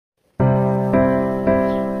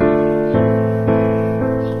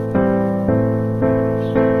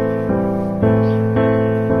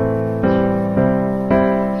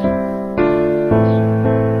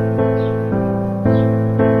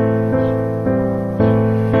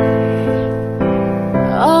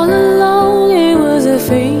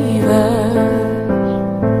fever.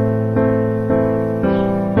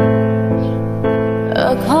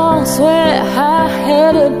 A cold sweat,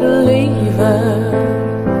 high-headed believer.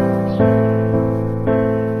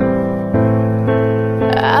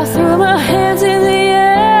 I threw my hands in the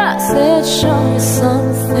air, said show me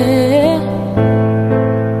something.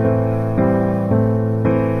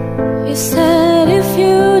 He said if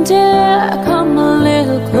you dare, come a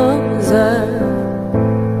little closer.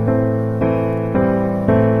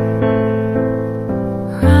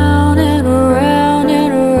 Round and around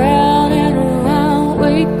and around and around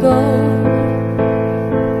we go.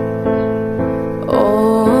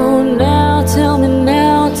 Oh, now tell me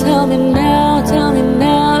now, tell me now, tell me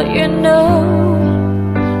now, you know.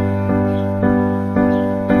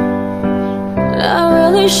 Not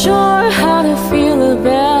really sure how to feel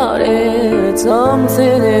about it.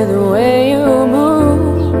 Something in the way you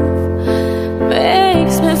move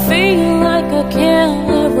makes me feel like I can't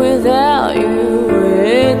live without you.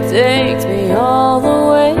 It takes me all the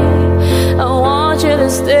way. I want you to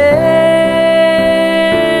stay.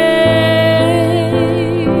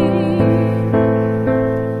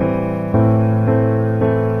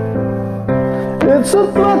 It's a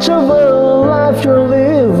much of a life you're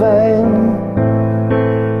living.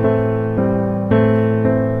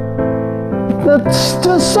 It's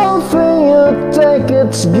just something you take,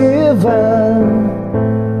 it's given.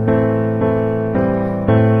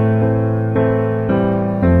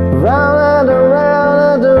 Round and around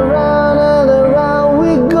and around and around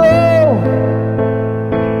we go.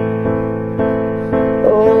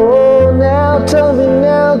 Oh, now tell me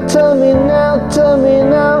now, tell me now, tell me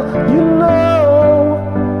now, you know.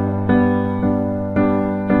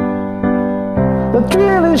 Not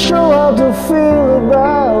really sure how to feel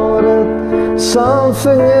about it.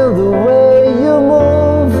 Something in the way you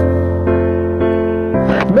move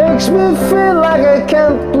makes me feel like I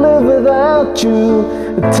can't live without you.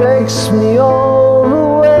 It takes me all the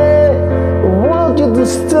way. I want you to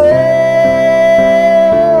stay.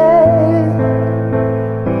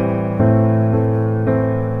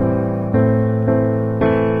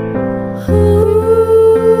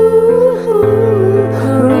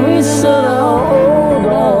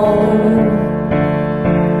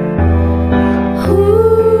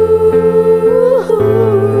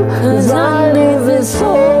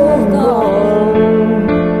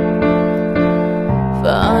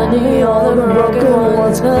 Finding all the broken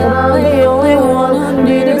ones, but I'm the only one who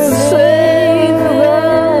needed saving.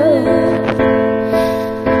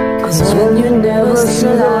 'Cause when you never see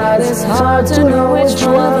the light, it's hard to know which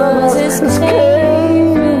one of us is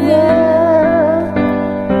caving.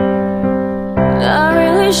 Not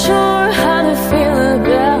really sure how to feel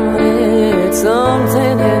about it.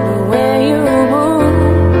 Something in the way you move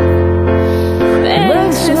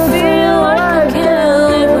makes me feel like I can't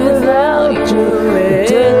live without you.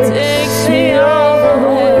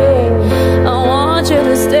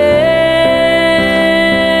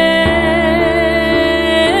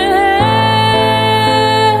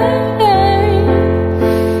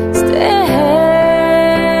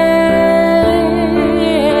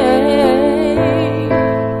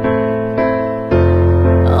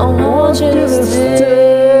 I want you to stay.